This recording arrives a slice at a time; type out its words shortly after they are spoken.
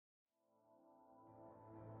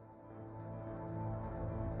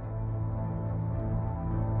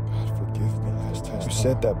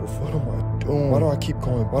said that before. What am I doing? Why do I keep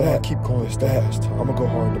going back? Why do I keep going back? I'ma go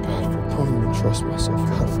hard to God. I don't even trust myself.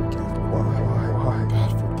 God forgive me. Why? God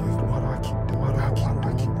forgive me. Why do I keep doing? Why do I keep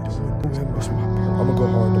doing this? I'ma go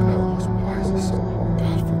hard to God. Why is it so hard?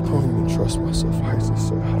 God forgive me. I don't even trust myself. Why is it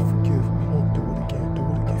so hard? God forgive me. I won't do it again. Do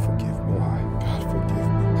it again. Forgive me. Why? God forgive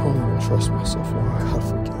me. I don't even trust myself. Why? God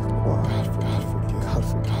forgive me. Why? God forgive me. God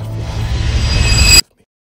forgive me.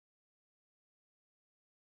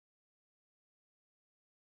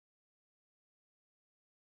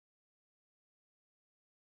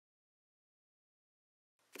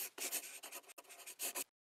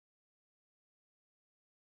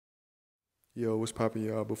 Yo, what's poppin',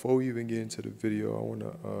 y'all? Before we even get into the video, I want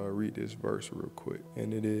to read this verse real quick.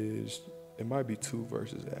 And it might be two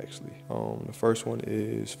verses actually. The first one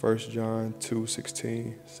is 1 John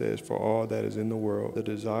 2:16. Says, "For all that is in the world, the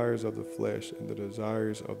desires of the flesh and the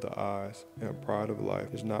desires of the eyes and pride of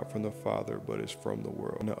life is not from the Father, but is from the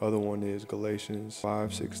world." And the other one is Galatians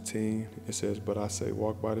 5:16. It says, "But I say,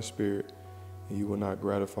 walk by the Spirit, and you will not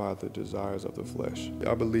gratify the desires of the flesh."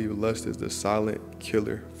 I believe lust is the silent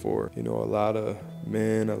killer for, a lot of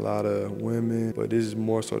men, a lot of women, but this is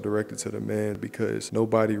more so directed to the man because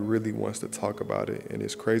nobody really wants to talk about it. And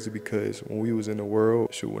it's crazy because when we was in the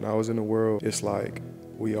world, when I was in the world, it's like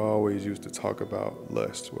we always used to talk about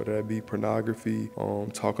lust, whether that be pornography,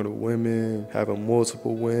 talking to women, having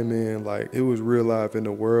multiple women. Like, it was real life in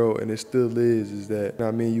the world, and it still is that,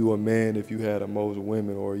 you a man if you had the most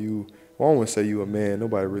women, or you, well, I don't want to say you a man,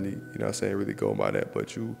 nobody really, really go by that,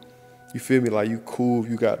 but you feel me, like you cool if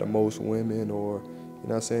you got the most women, or,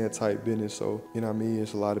 type business. So,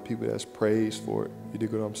 it's a lot of people that's praised for it, you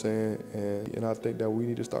dig what I'm saying? And I think that we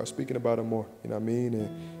need to start speaking about it more, And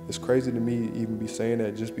it's crazy to me to even be saying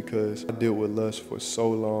that just because I dealt with lust for so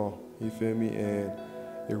long, you feel me? And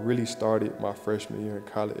it really started my freshman year in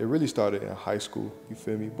college. It really started in high school, you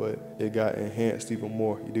feel me? But it got enhanced even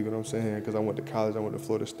more, you dig what I'm saying? Because I went to college, I went to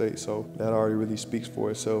Florida State, so that already really speaks for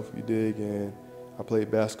itself, you dig? And I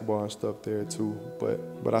played basketball and stuff there too.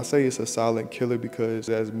 But I say it's a silent killer because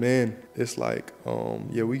as men, it's like,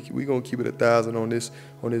 we gonna keep it 1,000 on this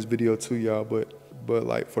video too, y'all. But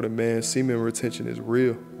like for the man, semen retention is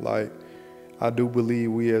real. Like, I do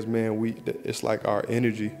believe we as men, it's like our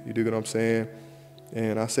energy, you dig what I'm saying?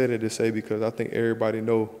 And I say that to say because I think everybody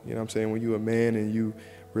know, when you a man and you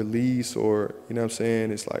release, or,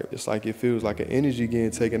 it's like it feels like an energy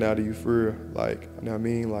getting taken out of you for real. Like,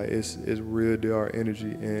 like it's real to our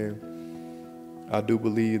energy. And I do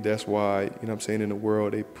believe that's why, in the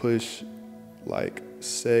world they push like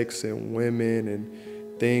sex and women and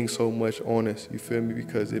things so much on us, you feel me?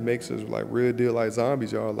 Because it makes us like real deal like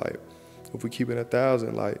zombies, y'all. Like, if we keep it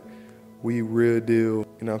 1,000, like, we real deal,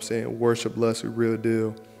 worship lust, we real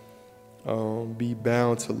deal. Be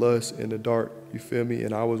bound to lust in the dark, you feel me?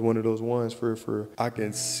 And I was one of those ones for I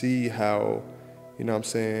can see how,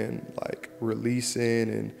 like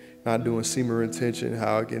releasing and not doing semen retention,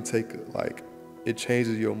 how it can take, like, it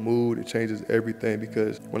changes your mood, it changes everything.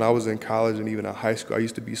 Because when I was in college and even in high school, I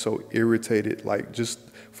used to be so irritated, like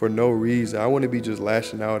just for no reason. I wouldn't be just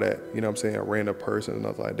lashing out at, a random person and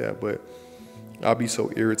nothing like that, but I'll be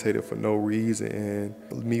so irritated for no reason. And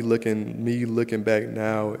me looking back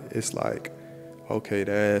now, it's like, okay,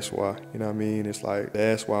 that's why, It's like,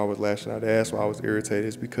 that's why I was lashing out. That's why I was irritated.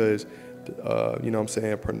 It's because,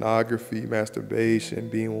 pornography, masturbation,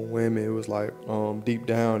 being with women, it was like, deep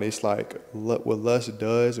down, it's like what lust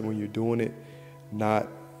does when you're doing it, not,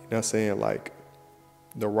 like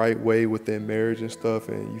the right way within marriage and stuff,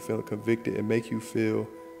 and you feel convicted, it make you feel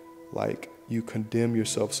like you condemn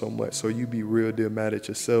yourself so much. So you be real deal mad at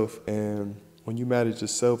yourself. And when you mad at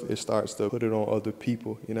yourself, it starts to put it on other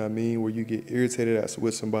people, where you get irritated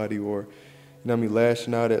with somebody, or,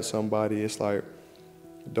 lashing out at somebody. It's like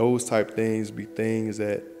those type things be things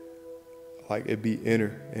that, like, it be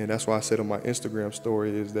inner. And that's why I said on my Instagram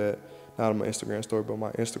story is that, not on my Instagram story, but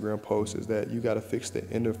my Instagram post, is that you got to fix the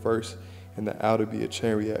inner first and the outer be a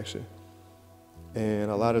chain reaction.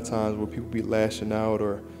 And a lot of times when people be lashing out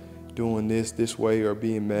or doing this way, or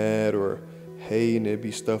being mad or hating, it be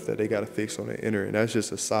stuff that they got to fix on the inner. And that's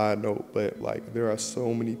just a side note, but like, there are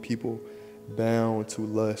so many people bound to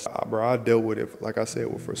lust. Bro, I dealt with it, like I said,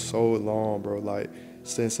 for so long, bro. Like,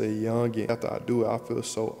 since a youngin'. After I do it, I feel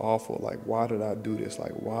so awful. Like, why did I do this?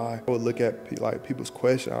 Like, why? I would look at like people's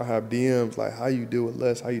questions. I'll have DMs like, how you deal with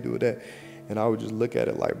lust? How you do with that? And I would just look at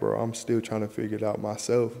it like, bro, I'm still trying to figure it out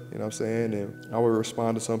myself, you know what I'm saying? And I would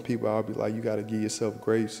respond to some people, I'll be like, you gotta give yourself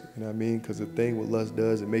grace, you know what I mean? Because the thing what lust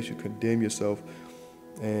does, it makes you condemn yourself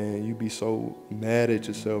and you be so mad at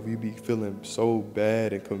yourself. You be feeling so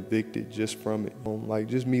bad and convicted just from it. Like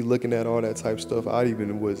just me looking at all that type of stuff, I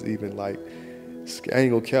was even like, I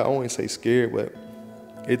ain't gonna care, I won't say scared, but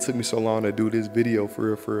it took me so long to do this video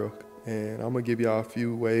for real. And I'm gonna give y'all a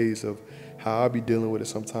few ways of how I be dealing with it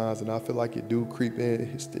sometimes, and I feel like it do creep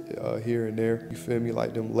in here and there. You feel me?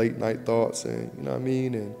 Like them late night thoughts, and you know what I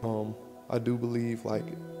mean? And I do believe like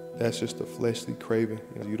that's just a fleshly craving.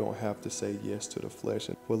 You don't have to say yes to the flesh.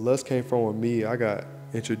 And what lust came from with me, I got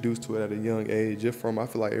introduced to it at a young age. Just from, I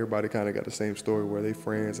feel like everybody kind of got the same story where they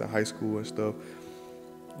friends in high school and stuff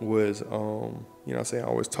was, you know what I'm saying,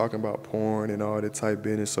 always talking about porn and all that type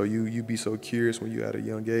business. So you be so curious when you at a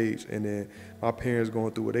young age. And then my parents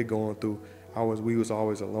going through what they going through, we was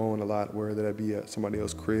always alone a lot, whether that be at somebody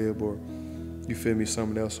else's crib or, you feel me,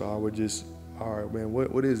 something else. So I would just, all right, man,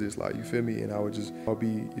 what is this like, you feel me? And I'll be,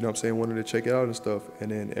 you know what I'm saying, wanting to check it out and stuff. And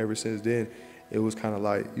then ever since then, it was kind of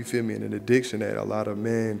like, you feel me, an addiction that a lot of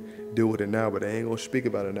men deal with it now, but they ain't gonna speak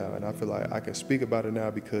about it now. And I feel like I can speak about it now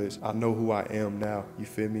because I know who I am now, you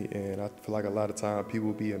feel me? And I feel like a lot of times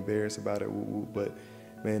people be embarrassed about it, but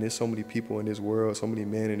man, there's so many people in this world, so many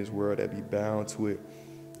men in this world that be bound to it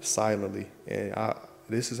silently. And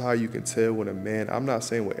this is how you can tell when a man, I'm not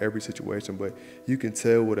saying with every situation, but you can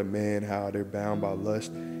tell with a man how they're bound by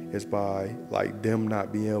lust is by like them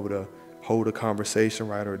not being able to hold a conversation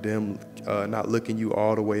right, or them not looking you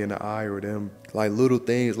all the way in the eye, or them like little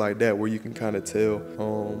things like that where you can kind of tell.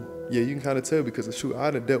 Yeah, you can kind of tell because shoot,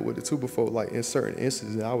 I done dealt with it too before. Like in certain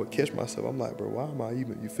instances, I would catch myself. I'm like, bro, why am I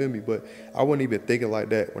even? You feel me? But I wasn't even thinking like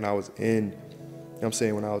that when I was in. You know what I'm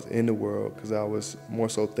saying, when I was in the world, because I was more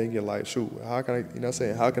so thinking like, shoot, how can I? You know what I'm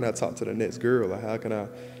saying? How can I talk to the next girl? Like, how can I? You know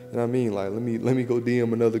what I mean? Like, let me go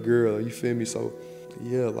DM another girl. You feel me? So.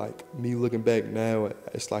 Yeah, like me looking back now,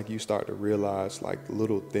 it's like you start to realize like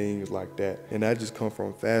little things like that. And that just come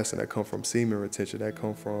from fasting, that come from semen retention, that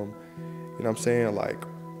come from, you know what I'm saying? Like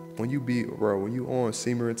when you on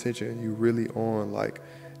semen retention, you really on like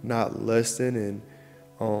not lusting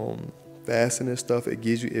and fasting and stuff,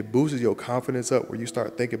 it boosts your confidence up where you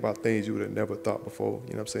start thinking about things you would have never thought before.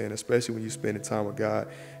 You know what I'm saying? Especially when you spending time with God,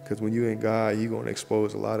 because when you in God, you're going to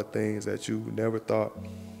expose a lot of things that you never thought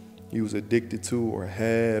you was addicted to or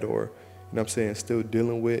had, or, you know what I'm saying, still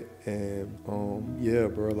dealing with. And yeah,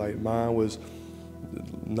 bro, like mine was, the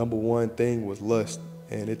number one thing was lust.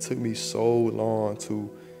 And it took me so long to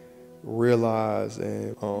realize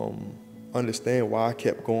and understand why I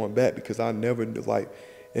kept going back, because I never knew, like,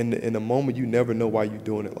 in the moment, you never know why you're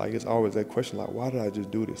doing it. Like, it's always that question, like, why did I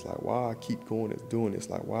just do this? Like, why I keep doing this?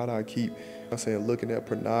 Like, why do I keep, I'm saying, looking at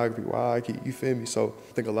pornography? Why I keep, you feel me? So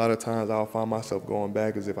I think a lot of times I'll find myself going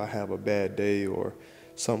back as if I have a bad day or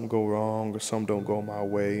something go wrong or something don't go my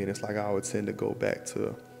way. And it's like I would tend to go back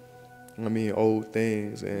to, I mean, old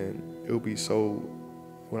things. And it'll be so,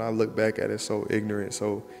 when I look back at it, so ignorant.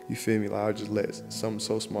 So you feel me? Like I just let something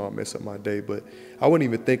so small mess up my day. But I wouldn't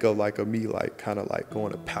even think of like me like kind of like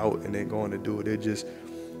going to pout and then going to do it.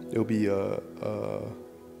 It'll be a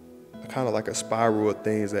kind of like a spiral of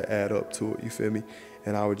things that add up to it. You feel me?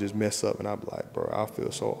 And I would just mess up, and I'd be like, bro, I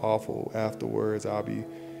feel so awful afterwards. I'll be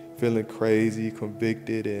feeling crazy,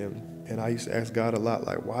 convicted, and I used to ask God a lot,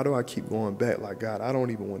 like, why do I keep going back? Like, God, I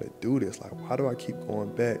don't even want to do this. Like, why do I keep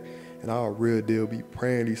going back? And I'll real deal be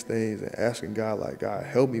praying these things and asking God, like, God,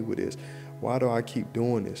 help me with this. Why do I keep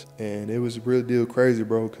doing this? And it was real deal crazy,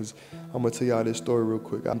 bro, because I'm going to tell y'all this story real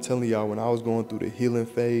quick. I'm telling y'all, when I was going through the healing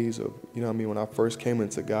phase of, you know what I mean, when I first came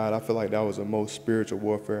into God, I feel like that was the most spiritual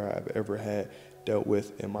warfare I've ever had dealt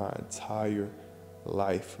with in my entire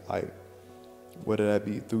life. Like, whether that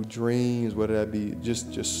be through dreams, whether that be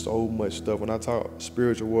just so much stuff. When I talk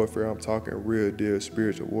spiritual warfare, I'm talking real deal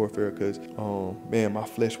spiritual warfare, because man, my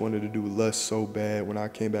flesh wanted to do lust so bad. When I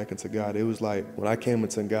came back into God, it was like when I came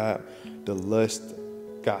into God, the lust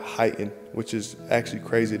got heightened, which is actually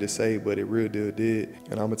crazy to say, but it real deal did.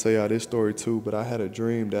 And I'm gonna tell y'all this story too, but I had a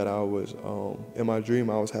dream that I was in my dream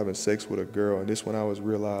I was having sex with a girl, and this one I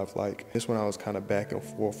was kind of back and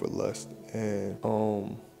forth with lust. And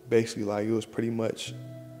basically, like, it was pretty much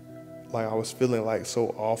like I was feeling like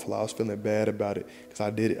so awful. I was feeling bad about it because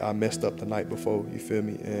I messed up the night before, you feel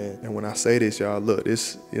me? And when I say this, y'all, look,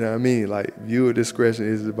 this, you know what I mean? Like, viewer discretion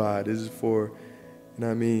is advised. This is for, you know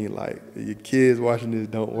what I mean? Like, your kids watching this,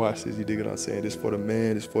 don't watch this, you dig what I'm saying? This for the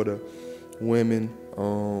man, this for the women.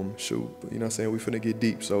 Shoot, you know what I'm saying? We finna get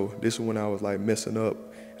deep. So this is when I was like messing up,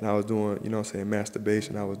 and I was doing, you know what I'm saying,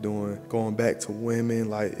 masturbation. I was going back to women.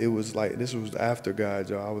 Like, it was like, this was after God,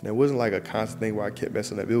 y'all. It wasn't like a constant thing where I kept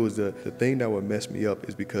messing up. It was the thing that would mess me up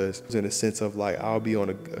is because it was in the sense of like, I'll be on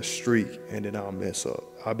a streak and then I'll mess up.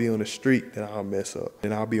 I'll be on a streak, then I'll mess up.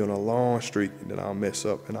 Then I'll be on a long streak, and then I'll mess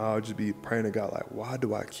up. And I'll just be praying to God, like, why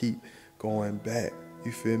do I keep going back?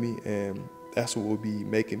 You feel me? And that's what will be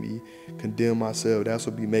making me condemn myself. That's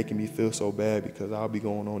what be making me feel so bad, because I'll be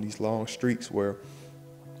going on these long streaks where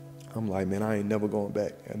I'm like, man, I ain't never going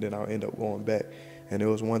back. And then I'll end up going back. And there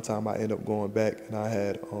was one time I ended up going back, and I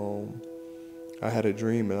had a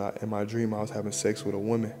dream, and in my dream I was having sex with a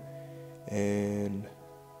woman. And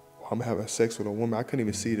I'm having sex with a woman. I couldn't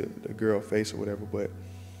even see the girl face or whatever, but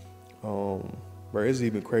bro, it's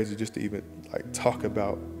even crazy just to even like talk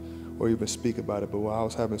about or even speak about it. But while I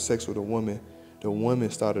was having sex with a woman, the woman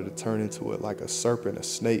started to turn into it like a serpent, a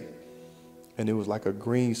snake, and it was like a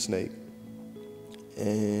green snake.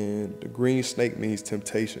 And the green snake means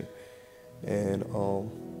temptation. And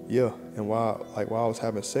yeah, and while I was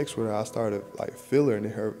having sex with her, I started like feeling,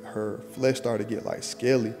 and her flesh started to get like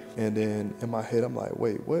scaly. And then in my head, I'm like,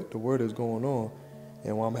 wait, what the word is going on?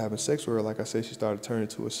 And while I'm having sex with her, like I said, she started turning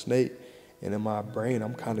into a snake. And in my brain,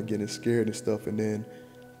 I'm kind of getting scared and stuff. And then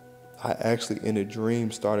I actually, in a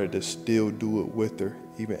dream, started to still do it with her,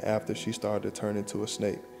 even after she started to turn into a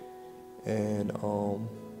snake. And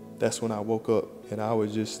that's when I woke up, and I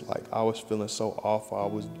was just like, I was feeling so awful. I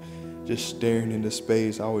was just staring into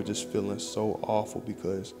space. I was just feeling so awful,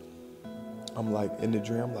 because I'm like, in the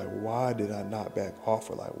dream, I'm like, why did I not back off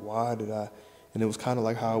her? Like, why did I? And it was kind of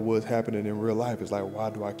like how it was happening in real life. It's like, why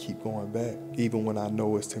do I keep going back? Even when I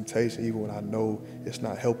know it's temptation, even when I know it's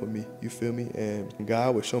not helping me, you feel me? And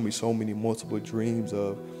God would show me so many multiple dreams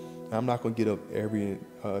of, I'm not gonna get up every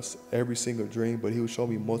single dream, but he would show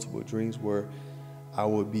me multiple dreams where I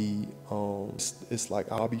would be, it's like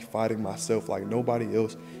I'll be fighting myself, like nobody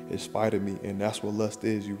else is fighting me. And that's what lust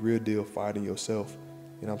is. You real deal fighting yourself.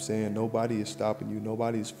 You know what I'm saying? Nobody is stopping you.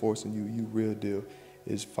 Nobody is forcing you. You real deal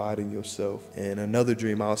is fighting yourself. And another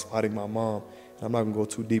dream, I was fighting my mom. And I'm not gonna go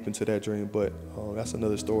too deep into that dream, but that's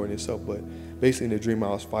another story in itself. But basically in the dream, I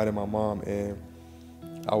was fighting my mom, and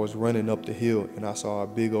I was running up the hill, and I saw a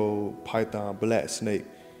big old python black snake.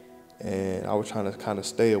 And I was trying to kind of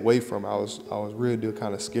stay away from it. I was real deal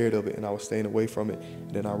kind of scared of it, and I was staying away from it. And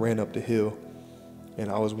then I ran up the hill,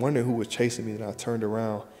 and I was wondering who was chasing me, and I turned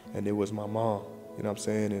around, and it was my mom. You know what I'm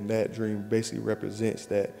saying? And that dream basically represents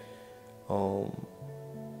that,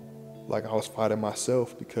 like I was fighting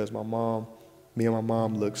myself, because me and my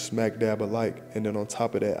mom looked smack dab alike. And then on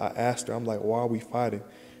top of that, I asked her, I'm like, why are we fighting?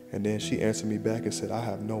 And then she answered me back and said, I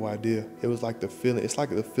have no idea. It was like the feeling, it's like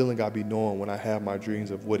the feeling I be knowing when I have my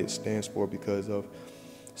dreams of what it stands for, because of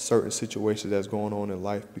certain situations that's going on in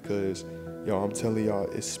life. Because, y'all, I'm telling y'all,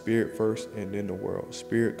 it's spirit first and then the world.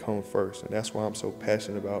 Spirit come first. And that's why I'm so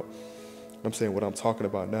passionate about, I'm saying what I'm talking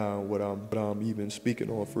about now, what I'm even speaking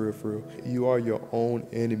on for real. You are your own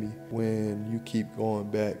enemy when you keep going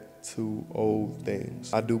back to old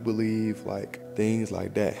things. I do believe like things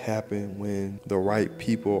like that happen when the right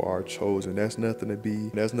people are chosen. That's nothing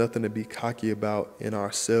to be cocky about in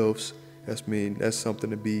ourselves. That's something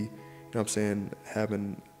to be, you know what I'm saying,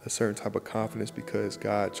 having a certain type of confidence because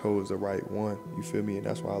God chose the right one. You feel me? And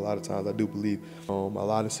that's why a lot of times I do believe a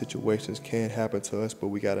lot of situations can happen to us, but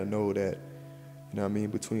we got to know that, you know what I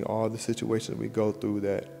mean, between all the situations we go through,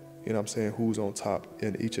 that, you know what I'm saying, who's on top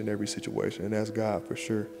in each and every situation, and that's God for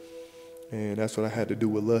sure. And that's what I had to do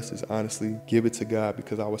with lust, is honestly give it to God,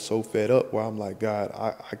 because I was so fed up where I'm like, God,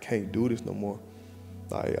 I can't do this no more.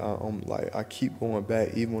 Like, I keep going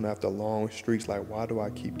back even after long streaks. Like, why do I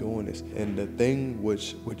keep doing this? And the thing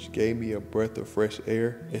which gave me a breath of fresh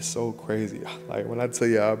air is so crazy. Like, when I tell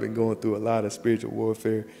you I've been going through a lot of spiritual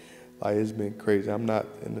warfare, like, it's been crazy. And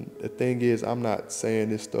the thing is, I'm not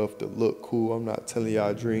saying this stuff to look cool. I'm not telling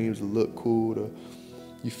y'all dreams to look cool,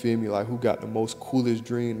 you feel me, like who got the most coolest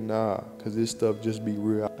dream? Nah, because this stuff just be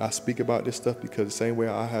real. I speak about this stuff because the same way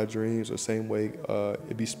I have dreams, or same way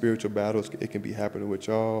it be spiritual battles, it can be happening with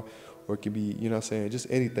y'all, or it can be, you know what I'm saying, just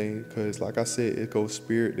anything. Because like I said, it goes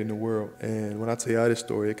spirit in the world. And when I tell y'all this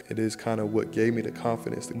story, it is kind of what gave me the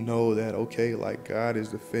confidence to know that, okay, like God is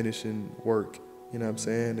the finishing work. You know what I'm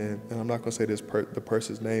saying? And I'm not going to say the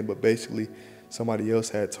person's name, but basically somebody else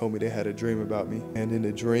had told me they had a dream about me. And in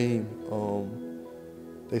the dream,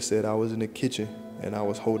 they said I was in the kitchen and I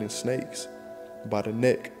was holding snakes by the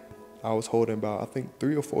neck. I was holding about, I think,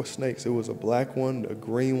 3 or 4 snakes. It was a black one, a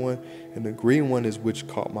green one, and the green one is which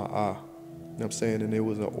caught my eye. You know what I'm saying? And it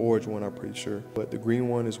was an orange one, I'm pretty sure. But the green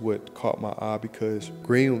one is what caught my eye, because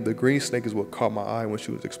the green snake is what caught my eye when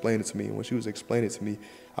she was explaining to me. And when she was explaining to me,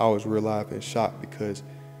 I was real live and shocked, because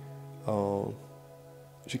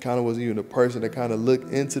she kind of wasn't even a person that kind of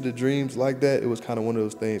looked into the dreams like that. It was kind of one of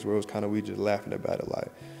those things where it was kind of, we just laughing about it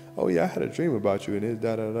like, oh yeah, I had a dream about you and it's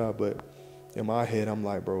da-da-da. But in my head, I'm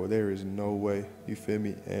like, bro, there is no way, you feel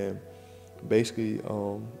me? And basically,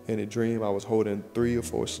 in a dream, I was holding 3 or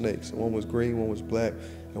 4 snakes. One was green, one was black,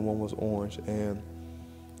 and one was orange. And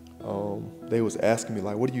they was asking me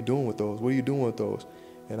like, what are you doing with those? What are you doing with those?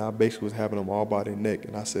 And I basically was having them all by their neck.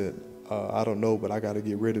 And I said, I don't know, but I got to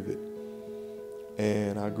get rid of it.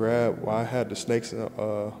 And I grabbed, I had the snakes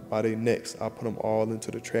by their necks. I put them all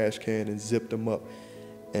into the trash can and zipped them up.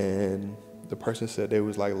 And the person said they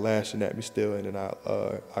was like lashing at me still. And then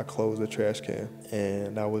I closed the trash can,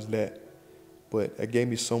 and that was that. But it gave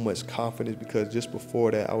me so much confidence, because just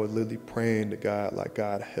before that, I was literally praying to God, like,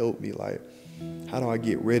 God, help me. Like, how do I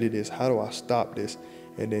get rid of this? How do I stop this?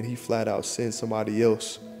 And then he flat out sent somebody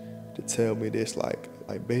else to tell me this, like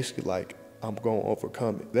basically like, I'm going to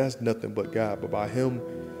overcome it. That's nothing but God. But by him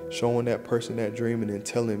showing that person that dream and then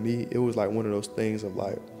telling me, it was like one of those things of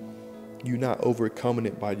like, you're not overcoming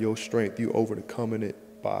it by your strength. You overcoming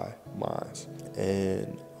it by mine.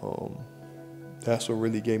 And that's what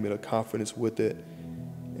really gave me the confidence with it.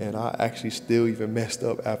 And I actually still even messed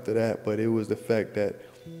up after that. But it was the fact that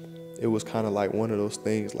it was kind of like one of those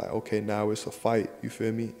things like, okay, now it's a fight. You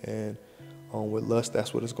feel me? And with lust,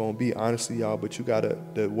 that's what it's going to be, honestly, y'all. But you got to,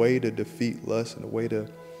 the way to defeat lust and the way to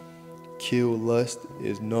kill lust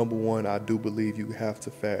is, number one, I do believe you have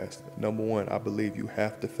to fast. Number one, I believe you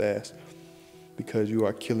have to fast, because you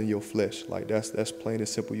are killing your flesh. Like, that's plain and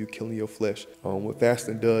simple. You killing your flesh. What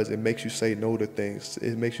fasting does, it makes you say no to things.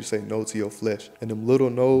 It makes you say no to your flesh. And them little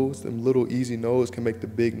no's, them little easy no's can make the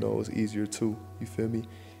big no's easier too. You feel me?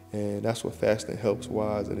 And that's what fasting helps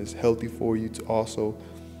wise, and it's healthy for you to also.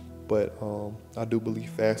 But I do believe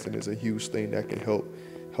fasting is a huge thing that can help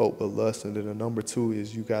with lust. And then the number 2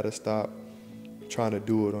 is, you got to stop trying to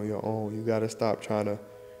do it on your own. You got to stop trying to, you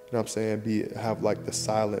know what I'm saying, have like the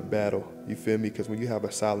silent battle. You feel me? Because when you have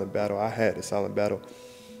a silent battle, I had a silent battle,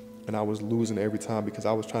 and I was losing every time, because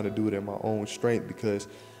I was trying to do it in my own strength, because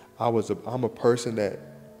I'm a person that,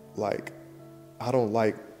 like, I don't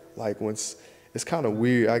like when it's kind of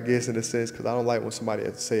weird, I guess, in a sense, because I don't like when somebody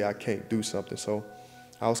say I can't do something. So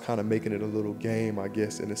I was kind of making it a little game, I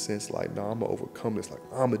guess, in a sense, like, no, I'm going to overcome this. Like,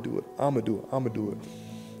 I'm going to do it. I'm going to do it. I'm going to do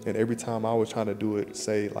it. And every time I was trying to do it,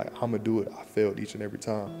 say, like, I'm going to do it, I failed each and every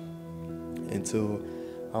time. Until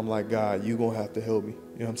I'm like, God, you going to have to help me.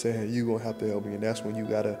 You know what I'm saying? You going to have to help me. And that's when you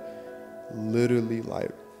got to literally,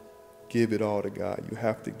 like, give it all to God. You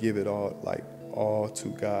have to give it all, like, all to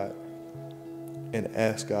God. And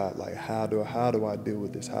ask God, like, how do I deal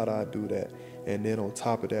with this? How do I do that? And then on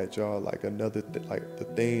top of that, y'all, like, like the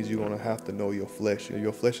things you're going to have to know your flesh.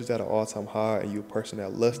 Your flesh is at an all-time high, and you're a person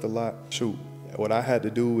that lusts a lot. Shoot, what I had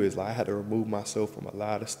to do is, like, I had to remove myself from a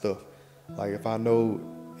lot of stuff. Like, if I know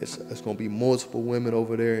it's going to be multiple women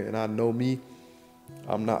over there, and I know me,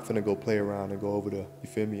 I'm not finna go play around and go over there. You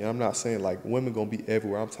feel me? And I'm not saying like women gonna be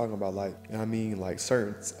everywhere. I'm talking about like, I mean, like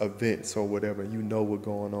certain events or whatever, you know what's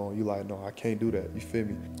going on. You like, no, I can't do that. You feel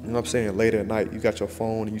me? You know what I'm saying? Later at night, you got your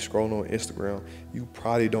phone and you scrolling on Instagram. You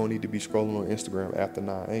probably don't need to be scrolling on Instagram after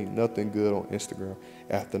 9. Ain't nothing good on Instagram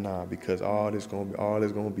after 9, because all this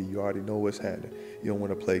gonna be, you already know what's happening. You don't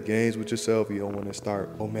wanna play games with yourself. You don't wanna start,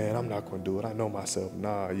 oh man, I'm not gonna do it. I know myself.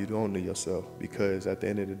 Nah, you don't know yourself, because at the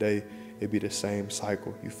end of the day, it be the same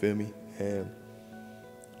cycle, you feel me? And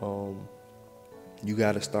you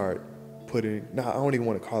got to start putting, I don't even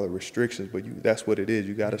want to call it restrictions, but that's what it is.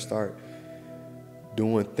 You got to start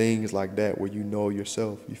doing things like that where you know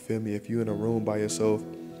yourself, you feel me? If you're in a room by yourself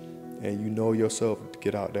and you know yourself,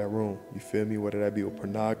 get out that room, you feel me? Whether that be with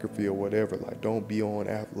pornography or whatever, like don't be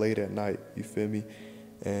on late at night, you feel me?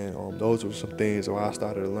 And those were some things where I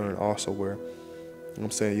started to learn also, where, you know what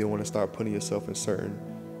I'm saying, you don't want to start putting yourself in certain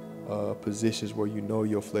positions where you know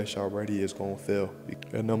your flesh already is going to fail.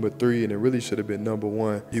 And number 3, and it really should have been number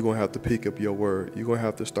 1, you're going to have to pick up your word. You're going to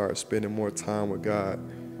have to start spending more time with God.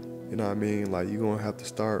 You know what I mean? Like, you're going to have to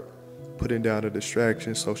start putting down the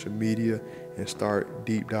distractions, social media, and start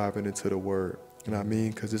deep diving into the word. You know what I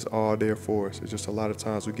mean? Because it's all there for us. It's just a lot of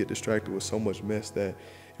times we get distracted with so much mess that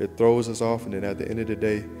it throws us off. And then at the end of the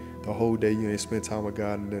day, the whole day you ain't spent time with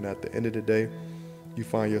God. And then at the end of the day, you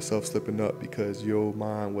find yourself slipping up because your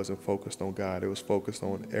mind wasn't focused on God. It was focused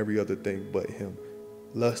on every other thing but him.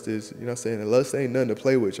 Lust is, you know what I'm saying? And lust ain't nothing to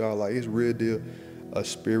play with, y'all. Like, it's real deal a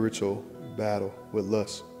spiritual battle with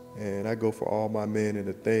lust. And I go for all my men, and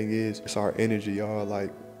the thing is, it's our energy, y'all.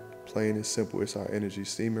 Like, plain and simple, it's our energy.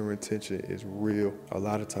 Semen retention is real. A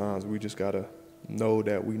lot of times we just gotta know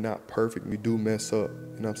that we not perfect. We do mess up, you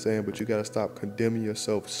know what I'm saying? But you gotta stop condemning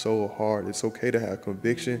yourself so hard. It's okay to have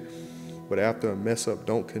conviction, but after a mess up,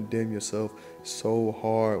 don't condemn yourself so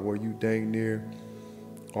hard where you dang near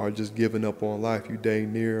are just giving up on life. You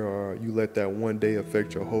dang near, or you let that one day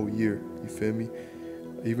affect your whole year. You feel me?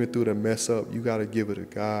 Even through the mess up, you gotta give it to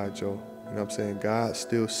God, Joe. You know what I'm saying? God's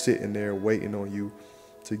still sitting there waiting on you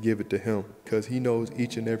to give it to him, because he knows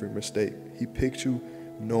each and every mistake. He picked you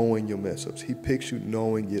knowing your mess ups. He picks you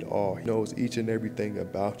knowing it all. He knows each and everything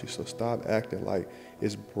about you. So stop acting like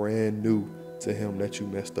it's brand new to him that you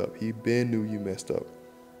messed up. He been knew you messed up,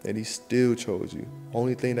 and he still chose you.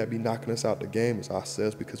 Only thing that be knocking us out the game is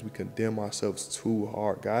ourselves, because we condemn ourselves too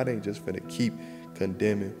hard. God ain't just finna keep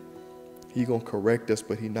condemning. He gonna correct us,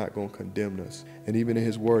 but he not gonna condemn us. And even in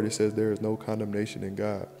his word, it says there is no condemnation in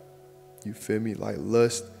God. You feel me? Like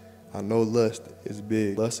lust, I know lust is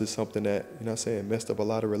big. Lust is something that, you know what I'm saying, messed up a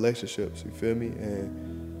lot of relationships. You feel me? And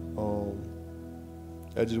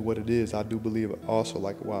that's just what it is. I do believe also,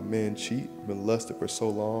 like, why men cheat, been lusted for so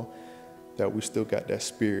long, that we still got that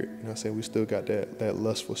spirit. You know what I'm saying? We still got that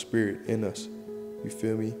lustful spirit in us. You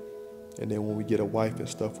feel me? And then when we get a wife and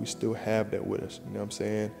stuff, we still have that with us. You know what I'm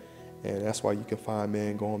saying? And that's why you can find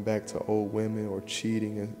men going back to old women or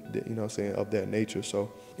cheating, and, you know what I'm saying, of that nature.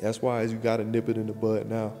 So that's why you got to nip it in the bud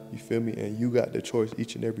now. You feel me? And you got the choice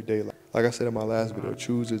each and every day. Like I said in my last video,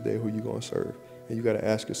 choose this day who you going to serve. And you got to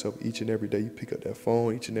ask yourself each and every day. You pick up that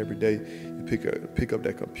phone each and every day. You pick up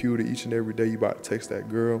that computer each and every day. You about to text that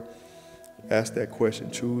girl. Ask that question.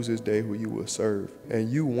 Choose this day who you will serve. And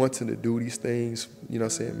you wanting to do these things, you know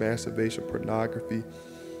what I'm saying, masturbation, pornography,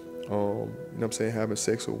 you know what I'm saying, having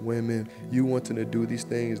sex with women, you wanting to do these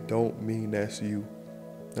things don't mean that's you. You know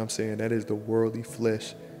what I'm saying? That is the worldly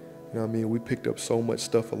flesh. You know what I mean? We picked up so much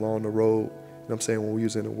stuff along the road, you know what I'm saying, when we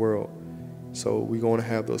was in the world. So we're going to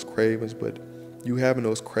have those cravings, but you having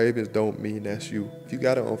those cravings don't mean that's you. If you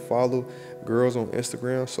got to unfollow girls on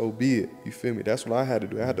Instagram, so be it. You feel me? That's what I had to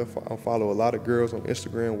do. I had to unfollow a lot of girls on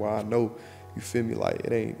Instagram where I know, you feel me, like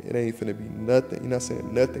it ain't finna be nothing, you know what I'm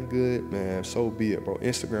saying, nothing good, man, so be it, bro.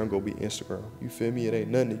 Instagram go be Instagram. You feel me? It ain't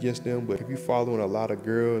nothing against them, but if you following a lot of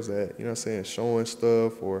girls that, you know what I'm saying, showing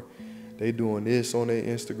stuff, or they doing this on their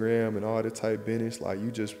Instagram and all that type business, like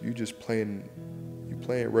you just playing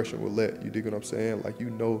Russian roulette. You dig what I'm saying? Like, you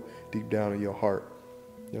know deep down in your heart,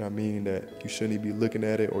 you know what I mean, that you shouldn't even be looking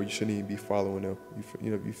at it, or you shouldn't even be following them.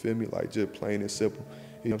 You know, you feel me? Like, just plain and simple.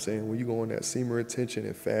 You know what I'm saying? When you go on that semen retention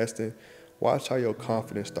and fasting, watch how your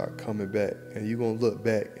confidence start coming back, and you're going to look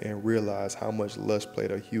back and realize how much lust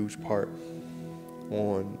played a huge part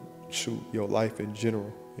on, your life in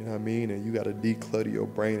general. You know what I mean? And you got to declutter your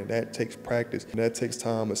brain, and that takes practice, and that takes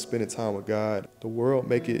time of spending time with God. The world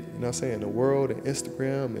make it, you know what I'm saying, the world and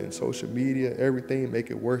Instagram and social media, everything make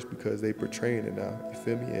it worse because they portraying it now, you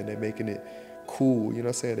feel me? And they making it cool, you know what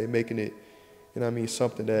I'm saying? They making it, you know what I mean,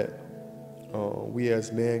 something that we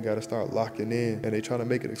as men got to start locking in, and they trying to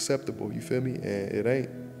make it acceptable, you feel me? And it ain't.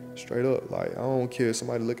 Straight up. Like, I don't care if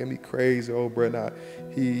somebody look at me crazy, oh, bro, nah,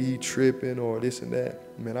 he tripping or this and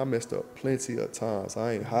that. Man, I messed up plenty of times.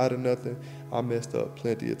 I ain't hiding nothing. I messed up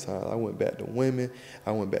plenty of times. I went back to women.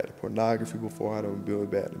 I went back to pornography before. I done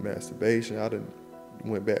went back to masturbation. I done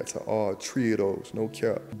went back to all three of those, no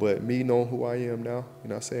cap. But me knowing who I am now, you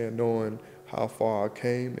know what I'm saying, knowing how far I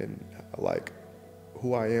came and, like,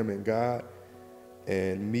 who I am in God,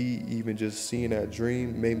 and me even just seeing that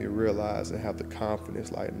dream made me realize and have the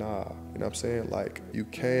confidence, like, nah, you know what I'm saying? Like, you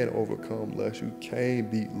can overcome lust. You can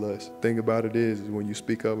beat lust. Thing about it is when you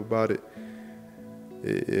speak up about it,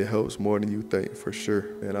 it helps more than you think, for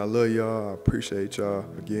sure. And I love y'all. I appreciate y'all.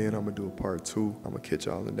 Again, I'm going to do a part 2. I'm going to catch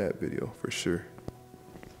y'all in that video, for sure.